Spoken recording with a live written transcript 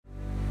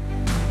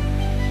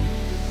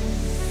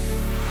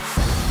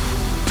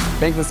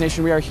Bankless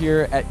Nation, we are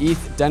here at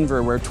ETH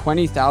Denver, where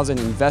 20,000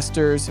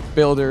 investors,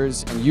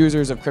 builders, and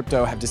users of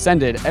crypto have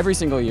descended every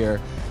single year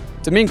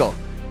to mingle.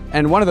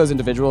 And one of those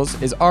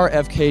individuals is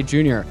RFK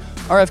Jr.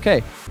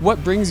 RFK,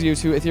 what brings you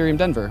to Ethereum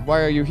Denver?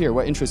 Why are you here?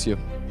 What interests you?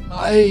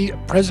 My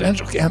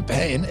presidential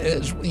campaign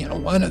is,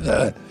 one of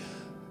the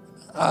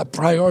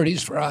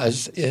priorities for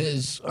us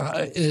is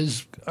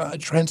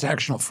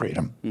transactional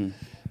freedom.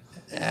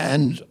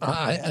 And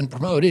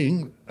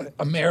promoting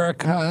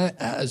America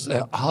as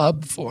a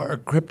hub for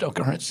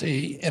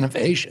cryptocurrency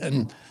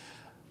innovation,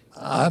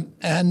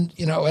 and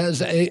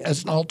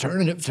as an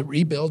alternative to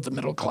rebuild the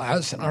middle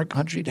class in our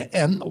country, to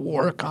end the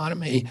war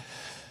economy.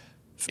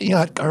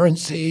 Fiat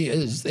currency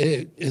is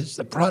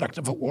the product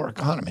of a war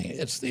economy.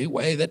 It's the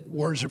way that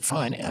wars are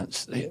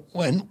financed.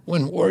 When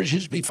wars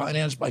used to be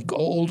financed by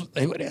gold,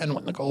 they would end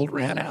when the gold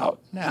ran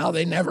out. Now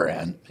they never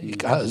end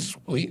because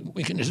we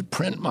can just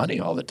print money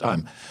all the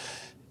time.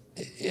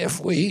 If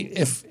we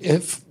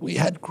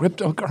had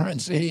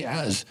cryptocurrency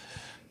as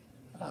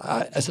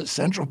a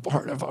central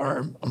part of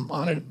our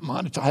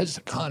monetized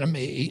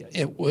economy,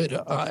 it would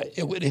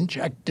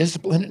inject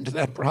discipline into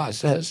that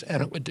process,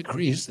 and it would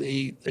decrease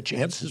the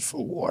chances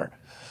for war.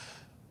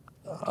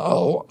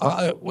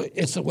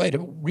 It's a way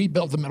to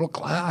rebuild the middle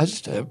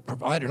class, to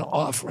provide an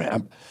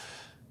off-ramp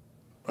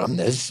from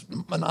this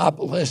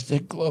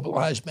monopolistic,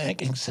 globalized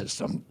banking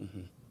system.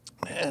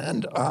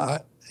 And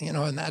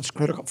that's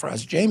critical for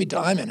us. Jamie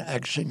Dimon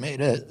actually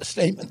made a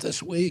statement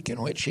this week in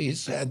which he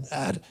said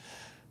that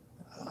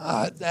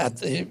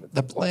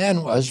the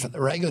plan was for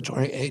the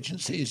regulatory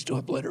agencies to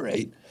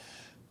obliterate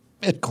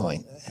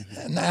Bitcoin.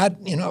 And that,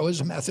 is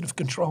a method of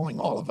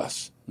controlling all of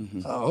us.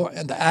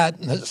 And that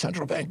and the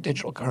central bank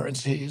digital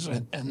currencies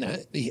and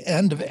the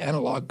end of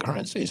analog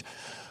currencies,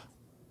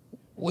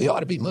 we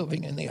ought to be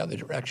moving in the other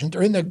direction.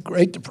 During the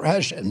Great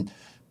Depression,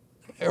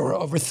 there were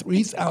over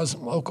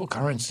 3,000 local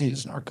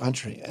currencies in our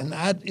country, and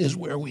that is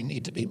where we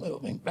need to be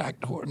moving, back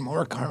toward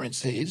more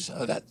currencies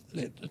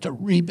to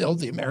rebuild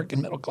the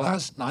American middle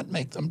class, not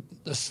make them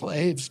the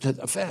slaves to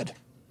the Fed.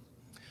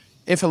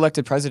 If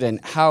elected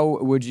president, how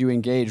would you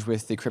engage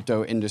with the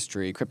crypto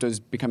industry? Crypto is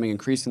becoming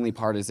increasingly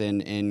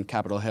partisan in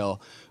Capitol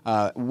Hill.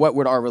 What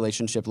would our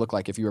relationship look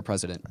like if you were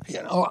president?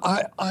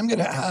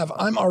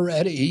 I'm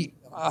already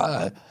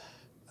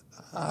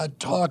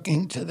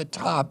talking to the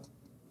top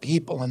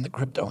people in the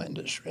crypto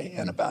industry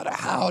and about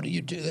how do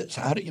you do this?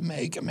 How do you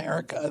make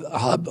America the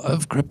hub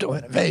of crypto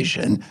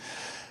innovation?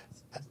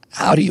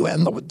 How do you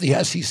end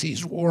the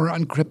SEC's war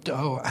on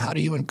crypto? How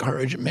do you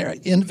encourage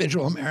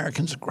individual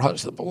Americans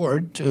across the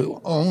board to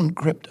own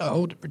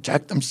crypto, to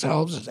protect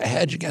themselves as a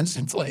hedge against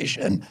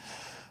inflation?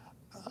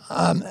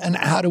 And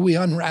how do we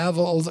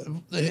unravel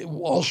the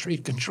Wall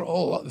Street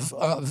control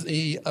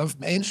of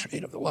Main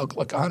Street, of the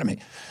local economy?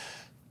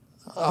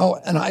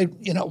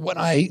 When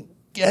I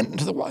get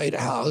into the White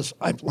House,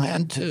 I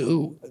plan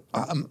to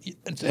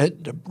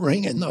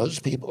bring in those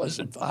people as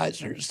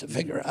advisors to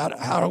figure out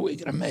how are we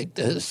going to make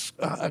how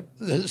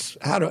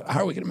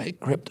are we going to make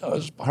crypto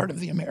as part of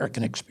the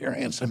American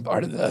experience and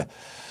part of the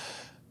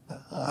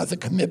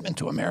commitment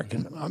to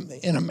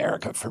in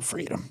America for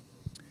freedom.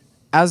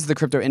 As the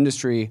crypto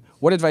industry,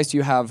 what advice do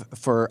you have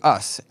for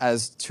us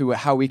as to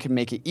how we can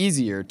make it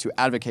easier to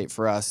advocate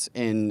for us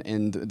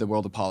in the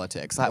world of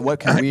politics? What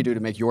can we do to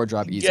make your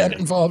job easier? Get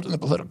involved in the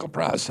political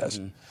process.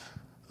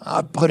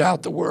 Put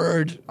out the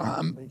word.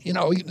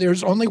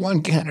 There's only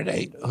one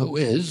candidate who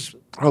is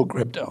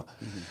pro-crypto,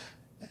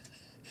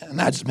 and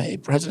that's me.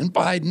 President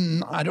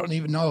Biden, I don't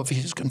even know if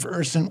he's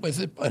conversant with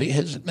it, but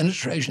his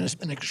administration has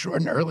been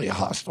extraordinarily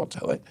hostile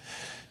to it.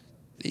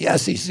 The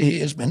SEC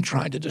has been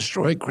trying to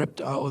destroy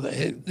crypto.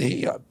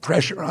 The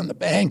pressure on the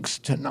banks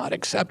to not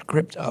accept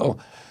crypto,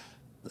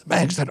 the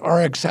banks that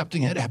are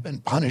accepting it have been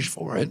punished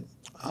for it.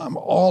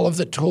 All of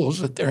the tools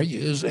that they're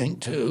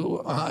using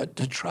to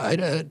try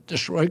to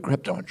destroy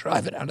crypto and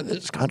drive it out of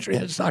this country,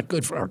 and it's not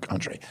good for our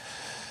country.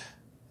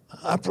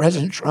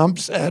 President Trump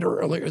said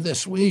earlier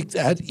this week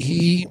that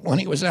when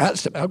he was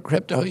asked about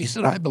crypto, he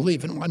said, I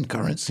believe in one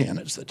currency, and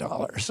it's the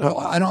dollar. So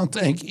I don't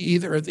think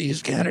either of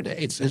these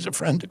candidates is a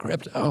friend to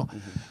crypto.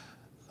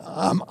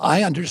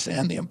 I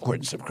understand the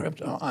importance of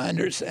crypto. I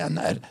understand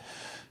that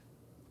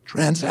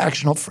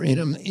transactional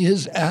freedom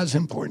is as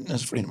important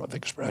as freedom of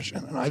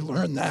expression, and I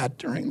learned that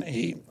during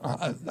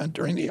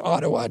the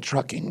Ottawa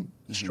trucking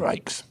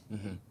strikes.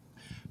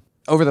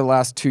 Over the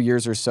last 2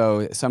 years or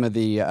so, some of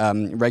the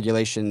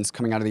regulations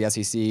coming out of the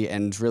SEC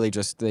and really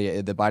just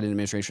the Biden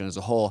administration as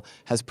a whole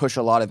has pushed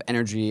a lot of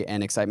energy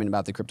and excitement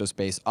about the crypto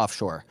space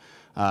offshore.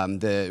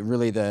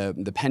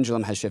 The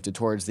pendulum has shifted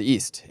towards the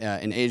east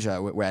in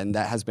Asia, and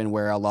that has been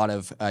where a lot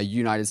of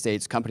United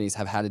States companies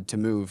have had to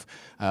move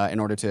in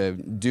order to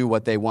do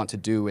what they want to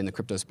do in the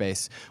crypto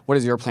space. What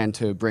is your plan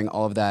to bring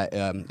all of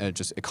that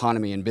just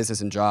economy and business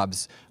and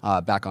jobs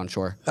back on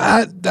shore?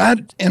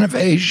 That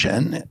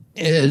innovation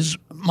is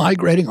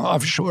migrating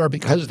offshore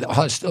because of the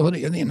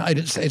hostility of the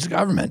United States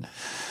government.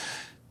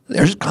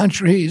 There's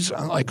countries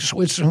like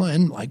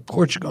Switzerland, like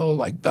Portugal,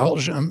 like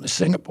Belgium,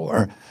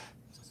 Singapore,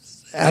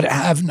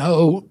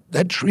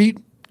 that treat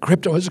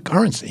crypto as a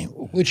currency,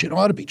 which it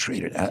ought to be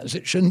treated as.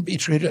 It shouldn't be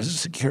treated as a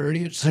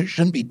security. It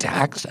shouldn't be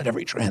taxed at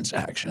every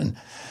transaction.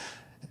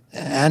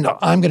 And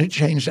I'm going to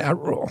change that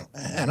rule.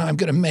 And I'm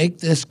going to make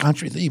this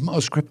country the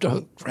most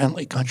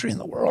crypto-friendly country in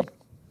the world.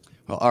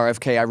 Well,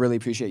 RFK, I really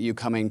appreciate you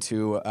coming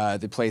to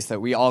the place that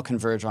we all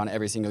converge on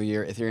every single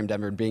year, Ethereum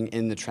Denver, being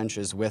in the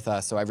trenches with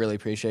us. So I really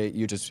appreciate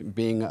you just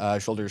being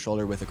shoulder to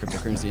shoulder with the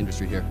cryptocurrency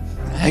industry here.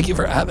 Thank you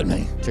for having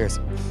me. Cheers.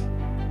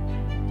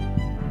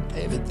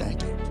 David,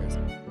 thank you.